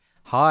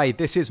Hi,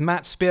 this is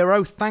Matt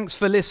Spiro. Thanks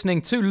for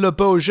listening to Le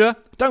Beau Jeu.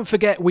 Don't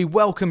forget we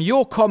welcome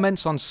your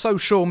comments on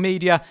social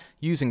media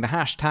using the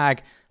hashtag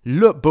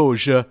Le Beau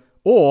Jeu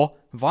or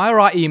via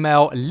our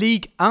email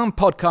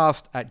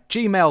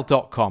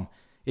ligue1podcast@gmail.com.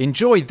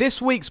 Enjoy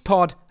this week's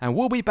pod and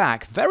we'll be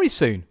back very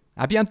soon.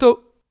 À bientôt.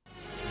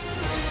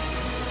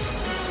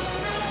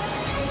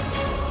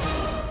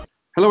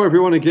 Hello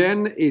everyone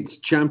again. It's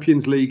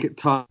Champions League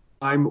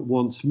time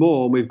once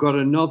more. We've got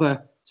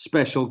another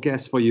special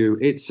guest for you.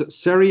 It's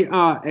Serie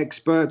A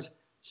expert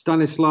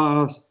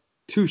Stanislas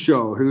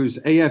Touchot, who's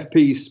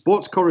AFP's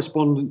sports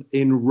correspondent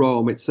in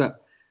Rome. It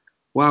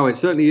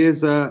certainly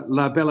is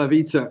La Bella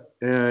Vita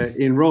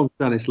in Rome,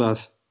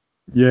 Stanislas.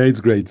 Yeah,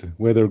 it's great.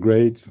 Weather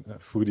great,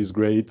 food is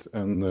great,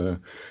 and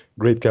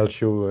great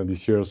calcio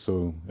this year,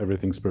 so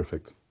everything's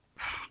perfect.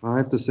 I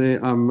have to say,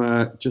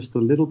 I'm just a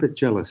little bit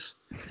jealous.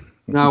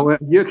 Now,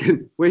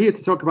 Jürgen, we're here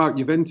to talk about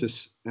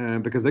Juventus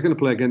because they're going to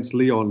play against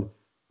Lyon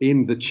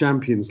in the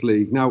Champions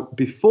League. Now,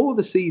 before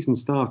the season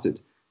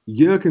started,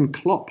 Jürgen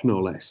Klopp,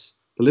 no less,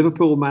 the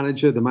Liverpool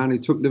manager, the man who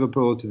took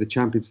Liverpool to the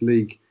Champions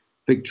League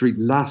victory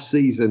last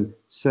season,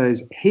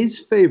 says his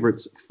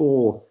favourites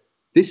for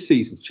this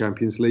season's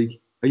Champions League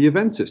are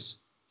Juventus.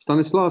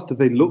 Stanislas, do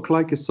they look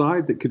like a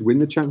side that could win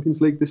the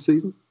Champions League this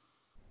season?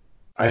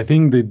 I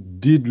think they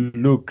did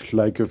look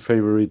like a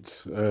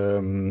favourite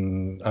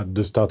at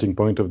the starting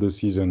point of the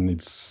season.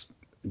 It's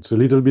a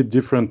little bit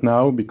different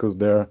now because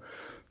they're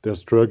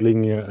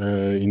struggling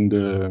in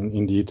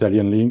the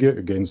Italian league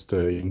against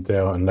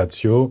Inter and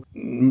Lazio,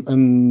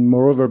 and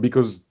moreover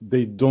because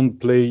they don't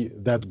play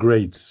that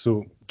great.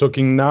 So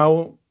talking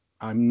now,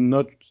 I'm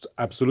not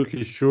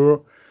absolutely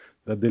sure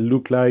that they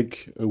look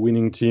like a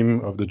winning team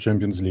of the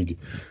Champions League,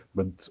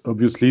 but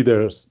obviously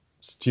they're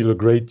still a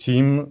great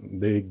team.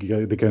 They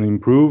can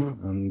improve,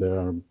 and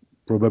they're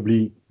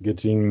probably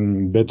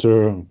getting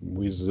better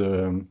with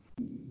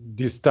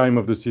this time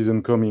of the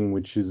season coming,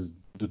 which is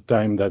the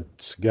time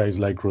that guys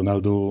like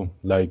Ronaldo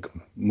like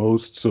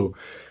most. So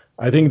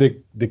I think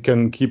they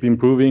can keep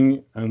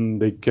improving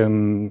and they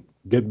can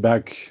get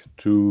back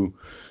to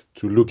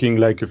looking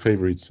like a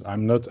favorite.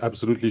 I'm not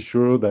absolutely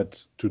sure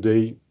that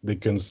today they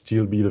can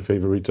still be the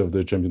favorite of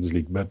the Champions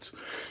League, but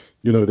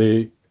you know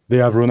they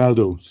have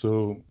Ronaldo.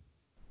 So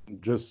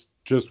just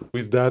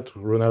with that,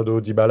 Ronaldo,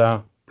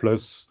 Dybala,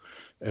 plus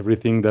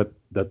everything that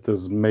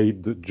has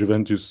made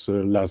Juventus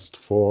last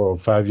 4 or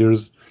 5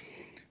 years,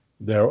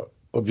 they're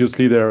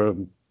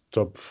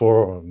top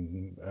 4,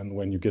 and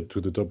when you get to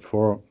the top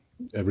 4,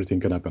 everything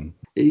can happen.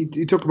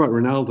 You talk about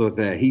Ronaldo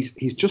there.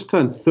 He's just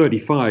turned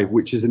 35,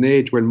 which is an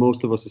age when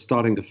most of us are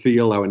starting to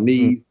feel our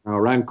knees,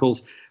 our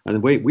ankles,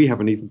 and we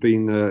haven't even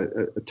been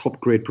a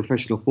top-grade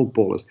professional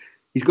footballers.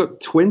 He's got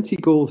 20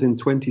 goals in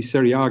 20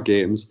 Serie A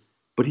games,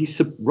 but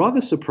he's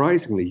rather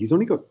surprisingly, he's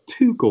only got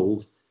 2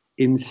 goals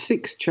in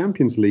 6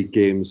 Champions League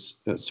games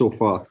so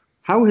far.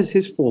 How has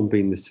his form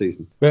been this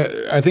season? Well,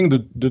 I think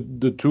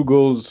the 2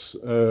 goals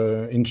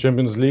in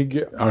Champions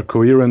League are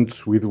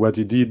coherent with what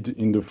he did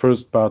in the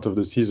first part of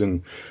the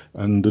season.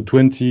 And the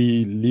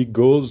 20 league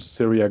goals,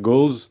 Serie A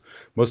goals,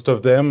 most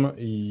of them,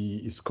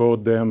 he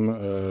scored them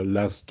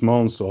last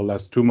month or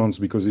last 2 months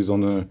because he's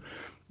on a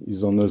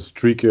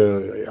streak.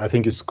 I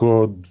think he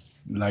scored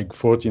like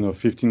 14 or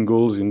 15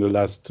 goals in the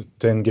last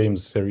 10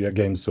 games, Serie A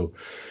games. So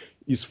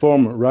his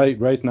form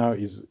right now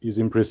is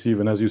impressive,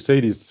 and as you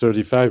said, he's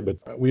 35. But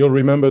we all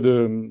remember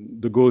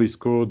the goal he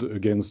scored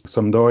against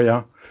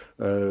Sampdoria,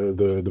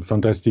 the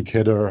fantastic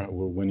header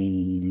when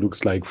he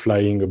looks like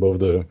flying above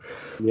the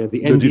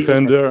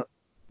defender.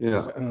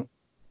 Yeah,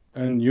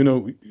 and you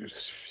know,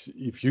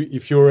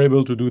 if you're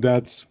able to do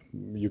that,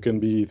 you can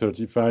be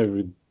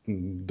 35.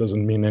 It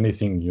doesn't mean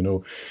anything, you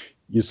know.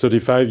 He's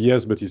 35,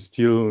 yes, but he's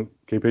still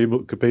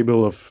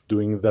capable of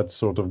doing that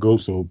sort of goal.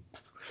 So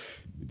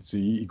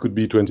he could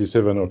be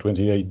 27 or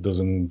 28,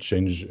 doesn't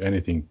change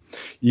anything.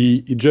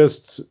 He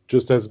just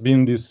has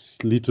been this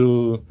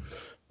little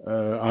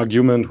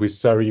argument with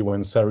Sarri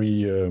when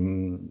Sarri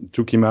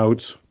took him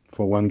out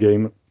for one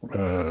game,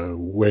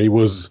 where he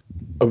was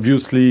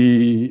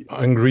obviously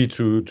angry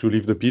to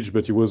leave the pitch,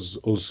 but he was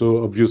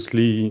also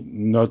obviously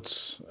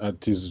not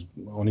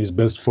on his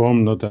best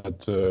form, not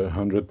at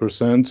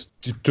 100%.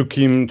 It took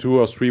him 2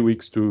 or 3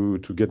 weeks to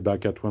get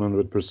back at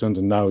 100%,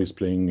 and now he's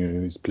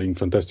playing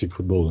fantastic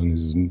football,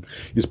 and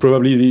he's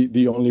probably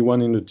the only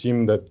one in the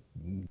team that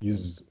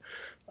is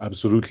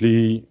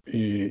absolutely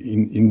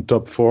in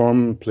top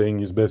form, playing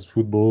his best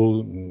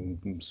football.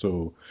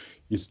 So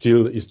he's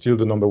still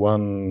the number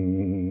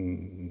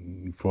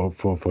one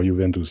for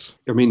Juventus.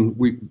 I mean,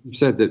 we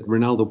said that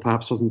Ronaldo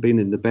perhaps hasn't been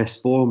in the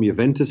best form.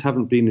 Juventus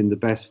haven't been in the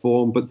best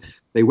form, but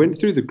they went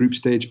through the group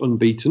stage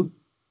unbeaten.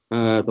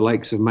 The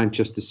likes of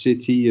Manchester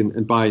City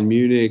and Bayern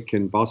Munich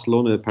and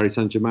Barcelona, Paris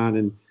Saint-Germain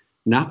and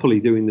Napoli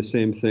doing the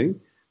same thing.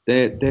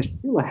 They're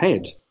still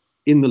ahead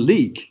in the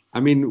league. I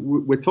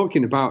mean, we're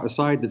talking about a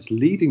side that's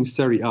leading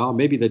Serie A.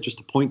 Maybe they're just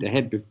a point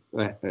ahead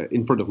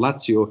in front of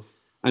Lazio.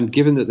 And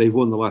given that they've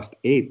won the last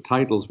 8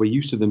 titles, we're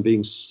used to them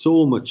being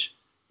so much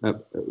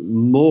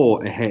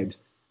more ahead.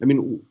 I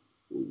mean,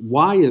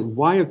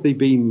 Why have they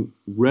been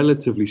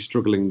relatively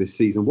struggling this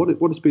season? What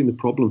has been the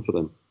problem for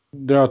them?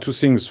 There are two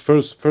things.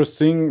 First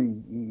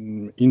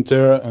thing,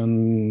 Inter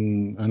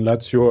and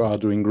Lazio are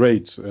doing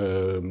great.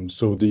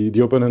 So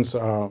the opponents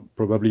are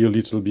probably a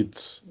little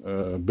bit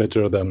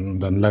better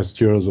than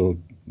last year's or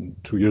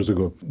 2 years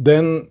ago.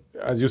 Then,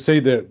 as you say,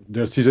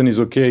 their season is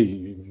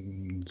okay.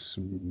 It's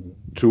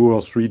 2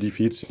 or 3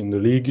 defeats in the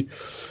league.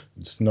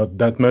 It's not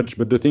that much.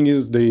 But the thing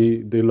is,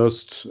 they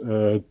lost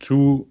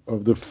 2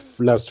 of the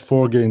last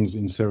 4 games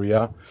in Serie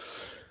A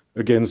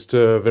against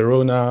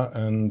Verona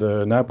and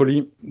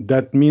Napoli.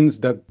 That means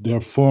that their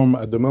form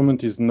at the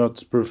moment is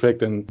not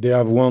perfect, and they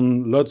have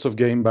won lots of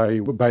games by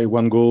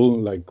 1 goal,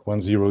 like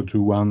 1-0,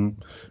 2-1.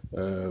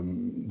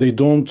 They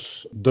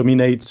don't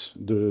dominate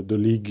the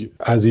league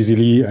as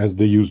easily as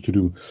they used to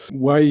do.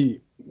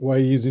 Why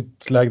is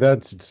it like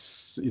that?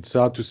 It's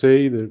hard to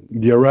say.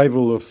 The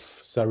arrival of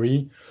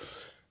Sarri,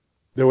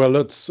 there were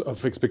lots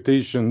of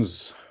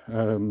expectations.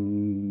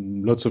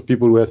 Lots of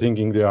people were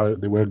thinking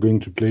they were going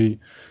to play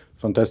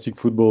fantastic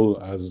football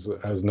as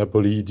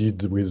Napoli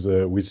did with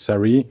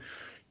Sarri.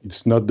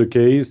 It's not the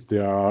case. They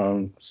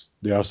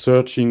are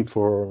searching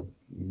for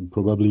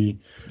probably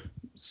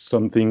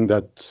something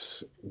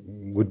that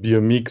would be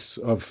a mix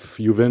of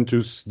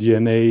Juventus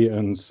DNA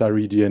and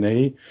Sarri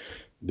DNA.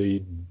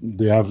 They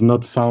have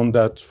not found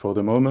that for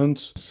the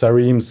moment.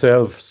 Sarri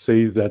himself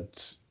says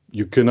that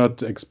you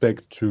cannot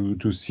expect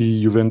to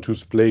see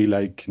Juventus play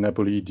like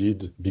Napoli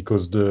did,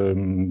 because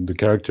the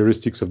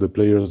characteristics of the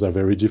players are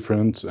very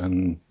different,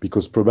 and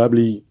because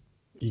probably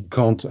he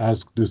can't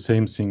ask the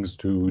same things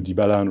to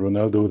Dybala and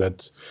Ronaldo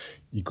that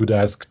he could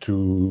ask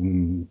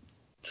to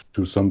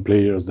some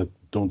players that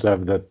don't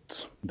have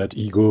that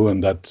ego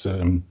and that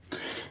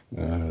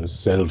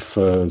self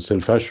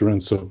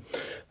assurance. So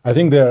I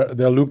think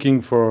they're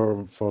looking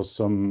for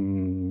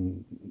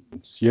some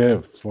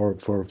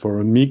for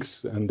a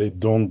mix, and they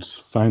don't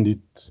find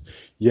it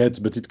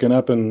yet, but it can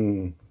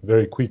happen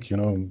very quick,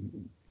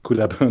 could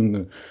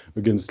happen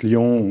against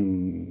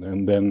Lyon,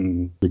 and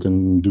then they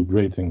can do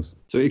great things.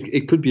 So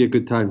it could be a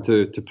good time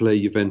to play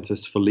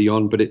Juventus for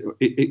Lyon, but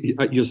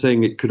you're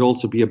saying it could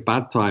also be a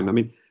bad time. I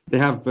mean, they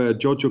have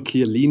Giorgio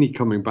Chiellini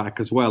coming back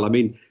as well. I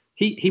mean,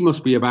 he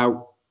must be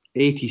about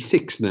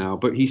 86 now,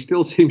 but he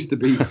still seems to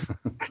be.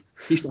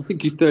 I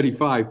think he's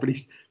 35, but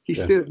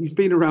he's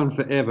been around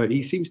forever.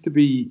 He seems to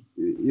be,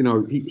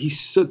 he's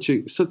such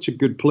a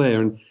good player,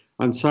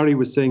 and Sarri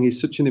was saying he's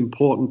such an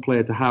important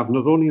player to have,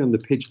 not only on the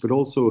pitch but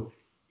also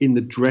in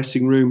the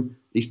dressing room.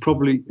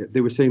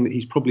 They were saying that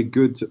he's probably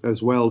good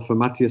as well for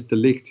Matthias de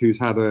Ligt, who's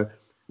had a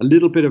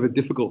little bit of a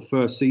difficult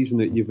first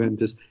season at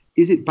Juventus.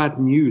 Is it bad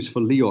news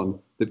for Lyon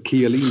that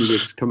Chiellini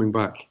is coming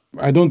back?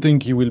 I don't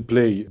think he will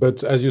play,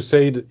 but as you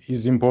said,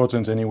 he's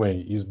important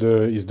anyway. He's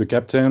the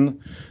captain.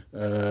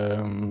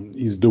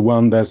 He's the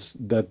one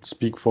that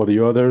speak for the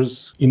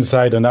others,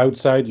 inside and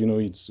outside.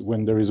 It's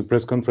when there is a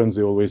press conference,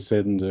 they always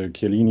send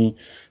Chiellini.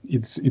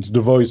 It's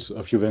the voice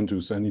of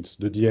Juventus, and it's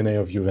the DNA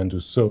of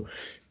Juventus. So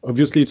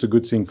obviously, it's a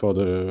good thing for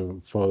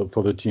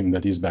the team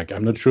that he's back.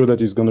 I'm not sure that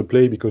he's going to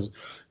play, because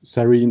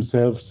Sarri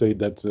himself said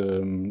that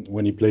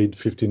when he played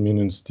 15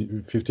 minutes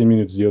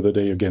the other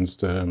day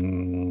against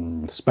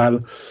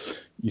Spal,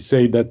 he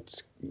said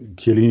that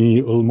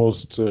Chiellini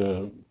almost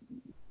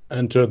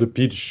entered the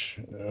pitch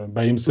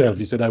by himself.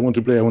 He said, I want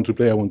to play.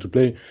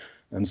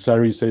 And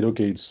Sarri said,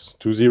 okay, it's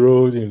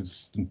 2-0,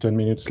 it's 10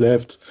 minutes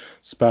left.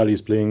 Spal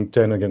is playing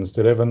 10 against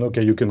 11.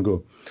 Okay, you can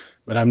go.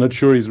 But I'm not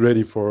sure he's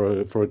ready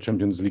for a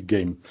Champions League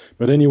game.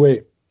 But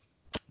anyway,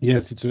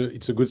 yes,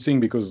 it's a good thing,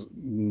 because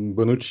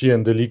Bonucci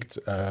and de Ligt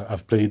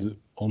have played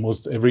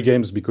almost every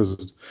games,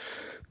 because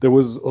there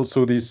was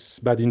also this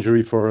bad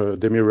injury for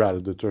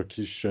Demiral, the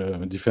Turkish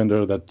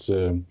defender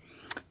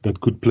that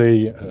could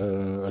play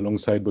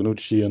alongside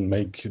Bonucci and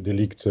make de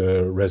Ligt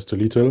rest a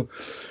little.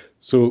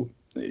 So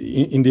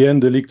in the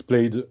end, de Ligt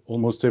played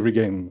almost every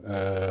game,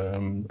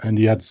 and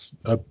he had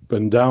up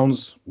and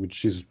downs,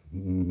 which is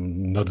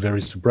not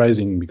very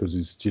surprising, because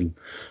he's still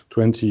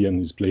 20 and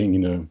he's playing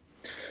in a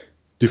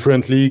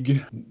different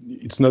league.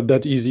 It's not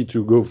that easy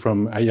to go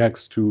from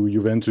Ajax to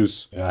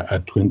Juventus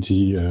at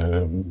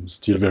 20,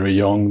 still very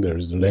young. There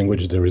is the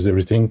language, there is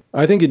everything.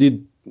 I think he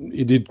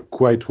did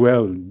quite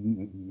well.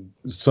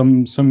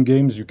 Some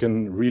games you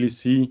can really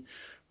see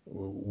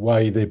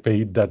why they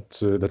paid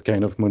that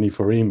kind of money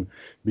for him,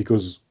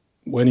 because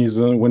when he's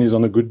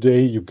on a good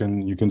day, you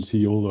can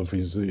see all of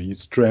his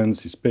strengths,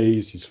 his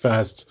pace, he's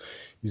fast.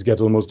 He's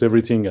got almost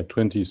everything at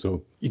 20,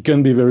 so it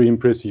can be very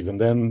impressive. And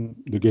then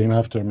the game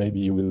after,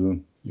 maybe he will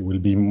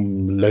be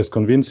less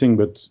convincing,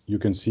 but you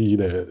can see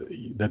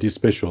that he's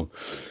special.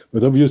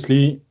 But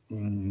obviously,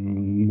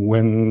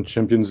 when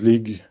Champions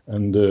League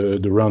and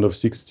the round of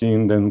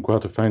 16, then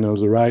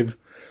quarterfinals arrive,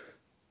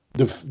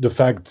 the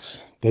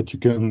fact that you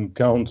can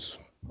count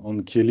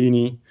on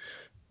Chiellini,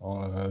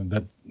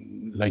 that,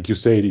 like you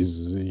said,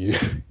 he's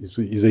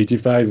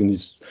 85 and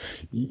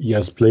he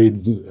has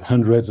played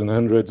hundreds and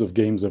hundreds of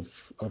games of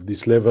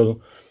this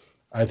level.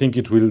 I think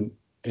it will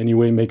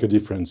anyway make a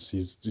difference.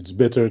 It's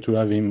better to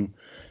have him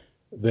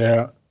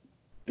there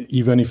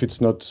even if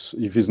he's not still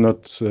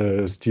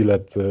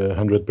at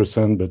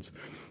 100%, but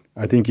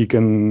I think he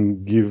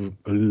can give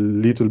a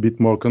little bit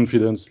more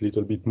confidence, a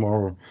little bit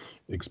more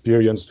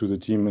experience to the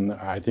team, and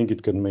I think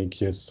it can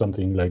make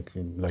something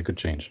like a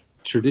change.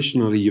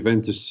 Traditionally,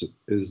 Juventus's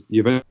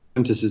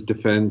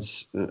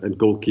defence and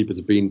goalkeepers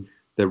have been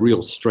their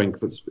real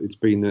strength. It's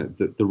been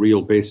the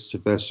real basis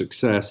of their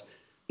success.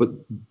 But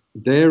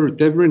they're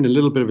in a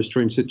little bit of a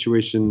strange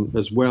situation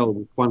as well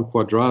with Juan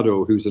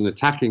Cuadrado, who's an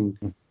attacking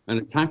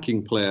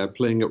player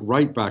playing at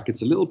right back.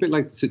 It's a little bit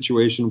like the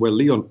situation where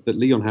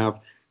Lyon have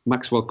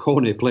Maxwell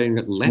Cornet playing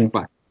at left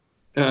back.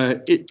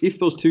 If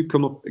those two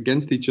come up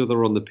against each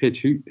other on the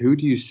pitch, who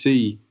do you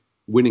see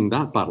winning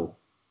that battle?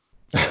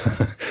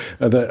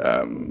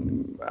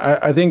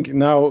 I think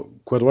now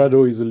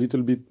Cuadrado is a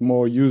little bit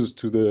more used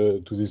to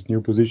this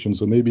new position,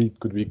 so maybe it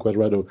could be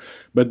Cuadrado.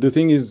 But the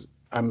thing is,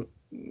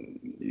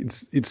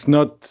 it's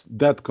not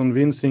that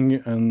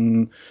convincing.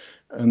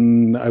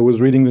 And I was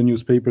reading the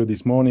newspaper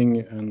this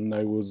morning, and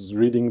I was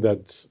reading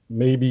that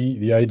maybe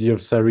the idea of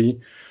Sarri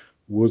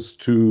was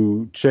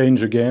to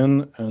change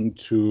again and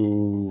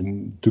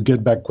to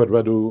get back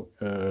Cuadrado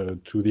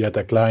to the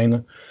attack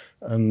line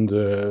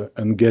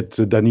and get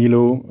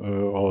Danilo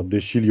or De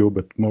Sciglio,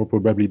 but more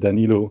probably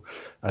Danilo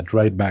at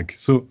right back.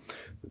 So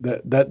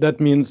that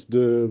means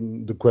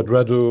the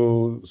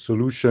Cuadrado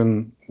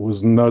solution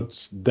was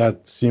not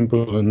that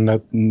simple and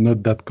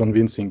not that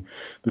convincing.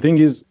 The thing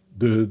is,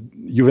 the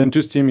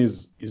Juventus team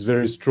is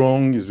very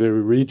strong, is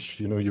very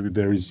rich.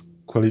 There is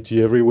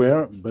quality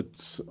everywhere,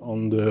 but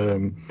on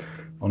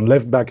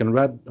left back and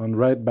on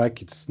right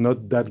back, it's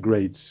not that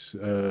great.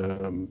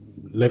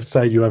 Left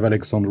side, you have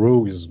Alexandro,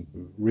 who is a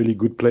really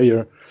good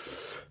player.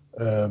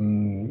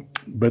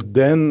 But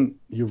then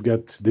you've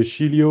got De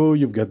Sciglio,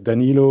 you've got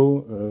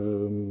Danilo,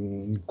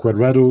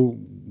 Cuadrado,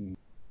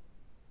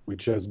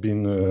 which has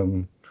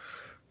been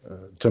a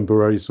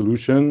temporary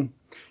solution.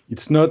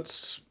 It's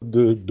not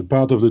the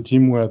part of the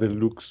team where they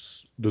look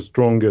the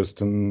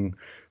strongest, and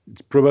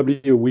it's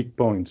probably a weak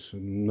point.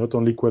 Not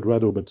only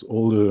Cuadrado, but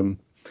all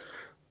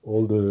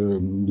the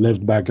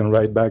left back and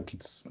right back.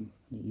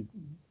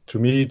 To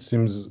me, it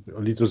seems a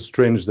little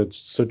strange that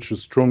such a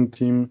strong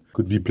team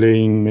could be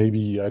playing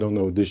maybe, I don't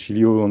know, De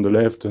Sciglio on the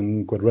left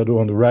and Cuadrado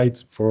on the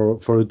right.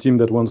 For a team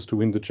that wants to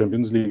win the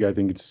Champions League, I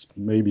think it's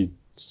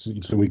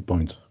a weak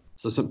point.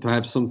 So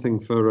perhaps something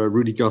for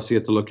Rudy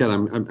Garcia to look at.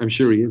 I'm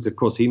sure he is. Of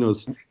course, he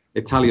knows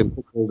Italian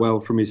football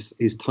well from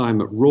his time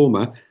at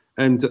Roma.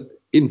 And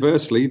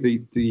inversely,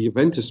 the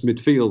Juventus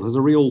midfield has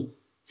a real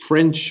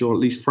French or at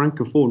least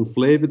Francophone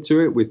flavour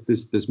to it, with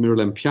there's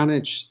Miralem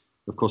Pjanic,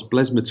 of course,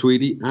 Blaise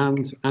Matuidi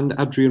and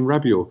Adrien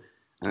Rabiot.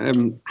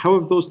 How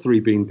have those three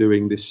been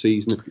doing this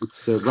season?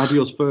 It's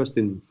Rabiot's first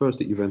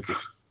at Juventus.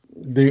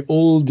 They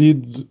all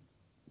did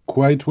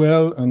quite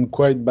well and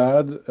quite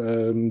bad,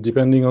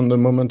 depending on the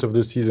moment of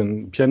the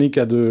season. Pjanic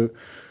had a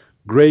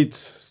great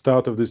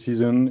start of the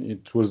season.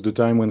 It was the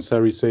time when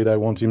Sarri said, I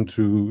want him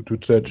to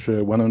touch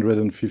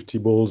 150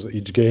 balls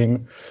each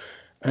game.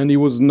 And he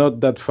was not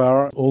that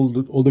far. All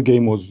the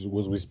game was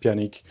with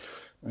Pjanic,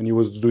 and he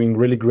was doing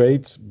really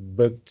great.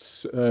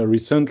 But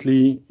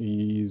recently,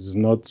 he's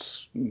not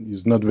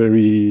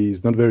very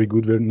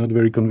good, not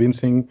very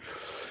convincing.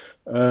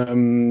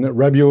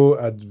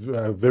 Rabiot had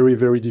a very,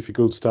 very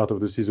difficult start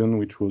of the season,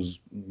 which was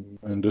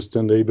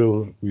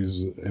understandable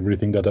with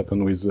everything that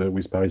happened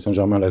with Paris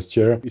Saint-Germain last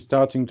year. He's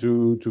starting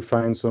to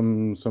find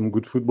some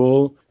good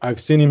football. I've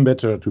seen him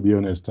better, to be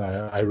honest.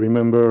 I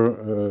remember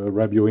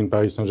Rabiot in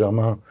Paris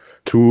Saint-Germain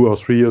 2 or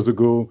 3 years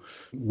ago,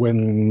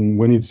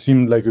 when it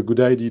seemed like a good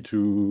idea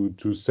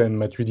to send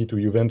Matuidi to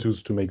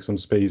Juventus to make some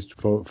space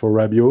for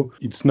Rabiot.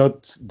 It's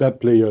not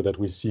that player that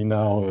we see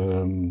now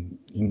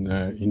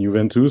in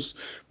Juventus,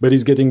 but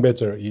he's getting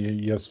better.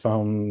 He has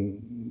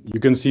found. You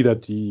can see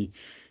that he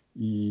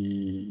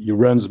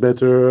runs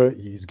better.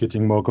 He's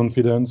getting more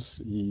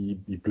confidence. He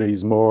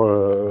plays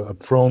more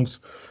up front.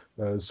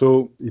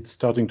 So it's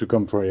starting to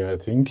come for him, I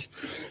think.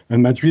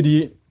 And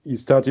Matuidi, he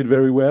started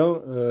very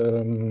well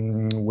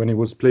when he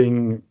was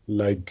playing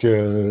like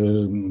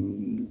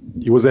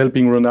he was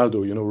helping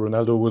Ronaldo.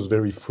 Ronaldo was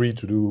very free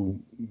to do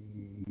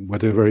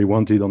whatever he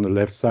wanted on the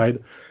left side.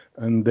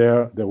 And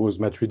there was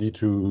Matuidi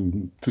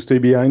to stay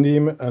behind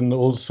him and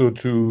also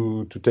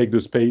to take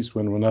the space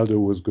when Ronaldo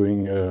was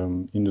going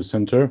in the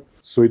center.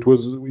 So it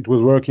was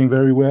working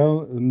very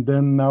well. And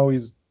then now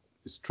he's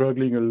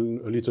struggling a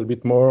little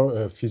bit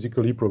more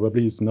physically.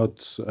 Probably he's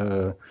not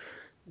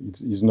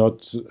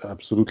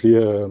absolutely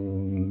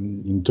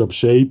in top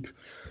shape.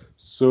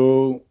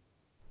 So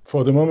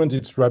for the moment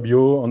it's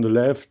Rabiot on the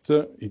left.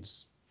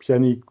 It's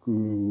Pjanic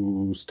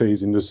who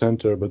stays in the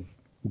center, but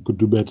who could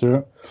do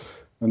better.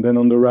 And then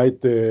on the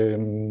right, they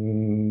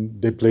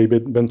play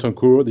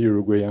Bentancur, the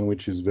Uruguayan,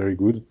 which is very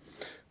good.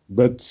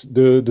 But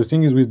the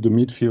thing is with the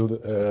midfield,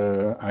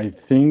 I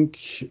think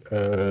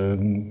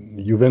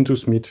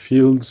Juventus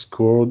midfield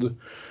scored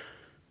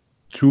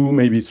 2,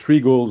 maybe 3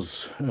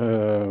 goals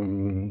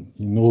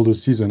in all the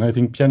season. I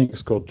think Pjanic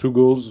scored 2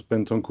 goals,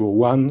 Bentancur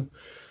 1.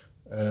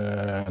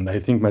 and I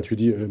think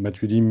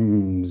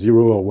Matuidi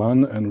 0 or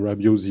 1 and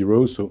Rabiot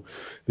 0. So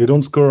they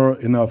don't score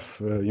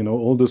enough.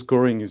 All the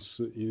scoring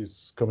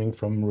is coming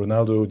from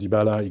Ronaldo,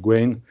 Dybala,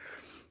 Higuain,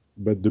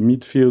 but the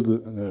midfield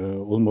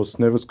almost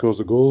never scores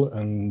a goal,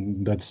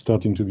 and that's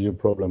starting to be a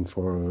problem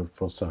for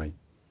Sarri.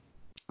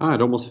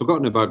 I'd almost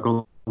forgotten about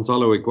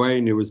Gonzalo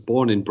Higuain, who was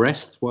born in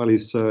Brest while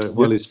his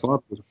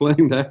father was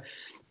playing there.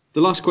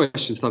 The last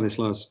question,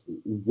 Stanislas,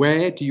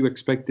 where do you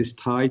expect this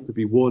tie to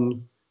be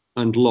won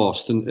and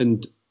lost?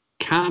 And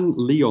can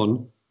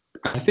Lyon,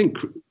 I think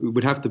it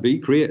would have to be,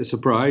 create a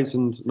surprise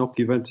and knock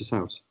Juventus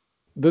out?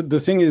 The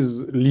thing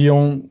is,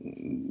 Lyon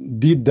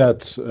did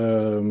that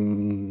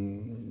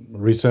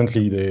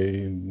recently.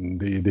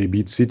 They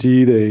beat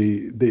City.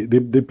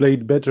 They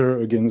played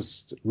better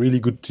against really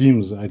good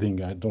teams. I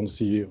think I don't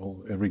see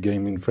every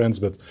game in France,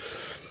 but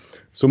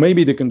so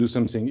maybe they can do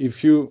something.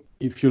 If you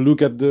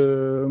look at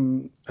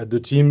the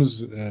teams,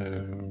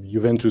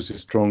 Juventus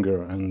is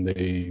stronger, and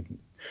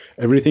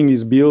everything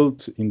is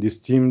built in this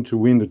team to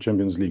win the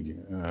Champions League.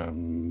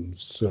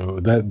 So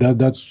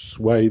that's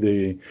why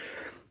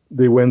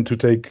they went to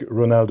take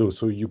Ronaldo.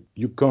 So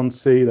you can't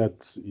say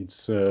that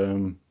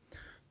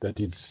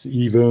it's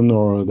even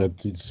or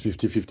that it's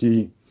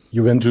 50-50.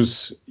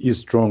 Juventus is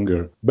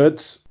stronger,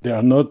 but they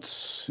are not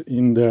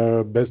in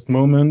their best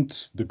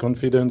moment. The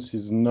confidence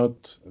is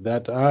not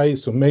that high.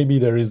 So maybe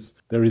there is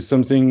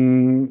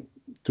something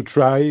to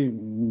try,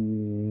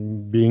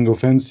 being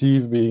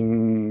offensive,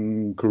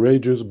 being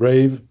courageous,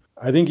 brave.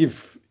 I think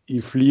if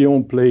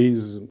Lyon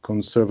plays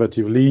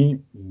conservatively,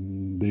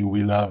 they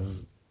will have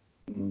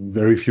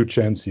very few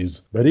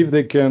chances. But if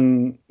they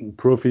can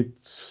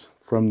profit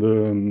from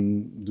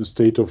the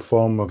state of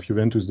form of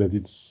Juventus that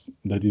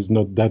is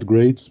not that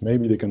great,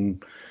 maybe they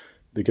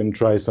can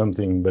try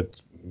something. But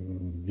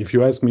if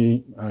you ask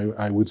me,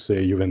 I would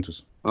say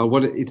Juventus.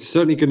 Well, it's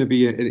certainly going to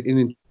be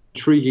an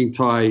intriguing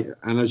tie,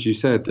 and as you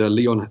said,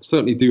 Lyon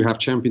certainly do have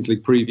Champions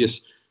League previous,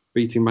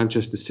 beating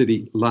Manchester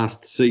City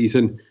last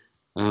season.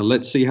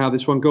 Let's see how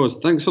this one goes.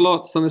 Thanks a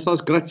lot,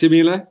 Stanislas. Grazie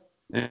mille.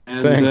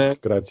 Thanks,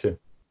 grazie.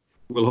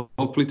 We'll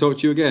hopefully talk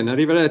to you again.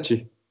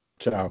 Arrivederci.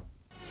 Ciao.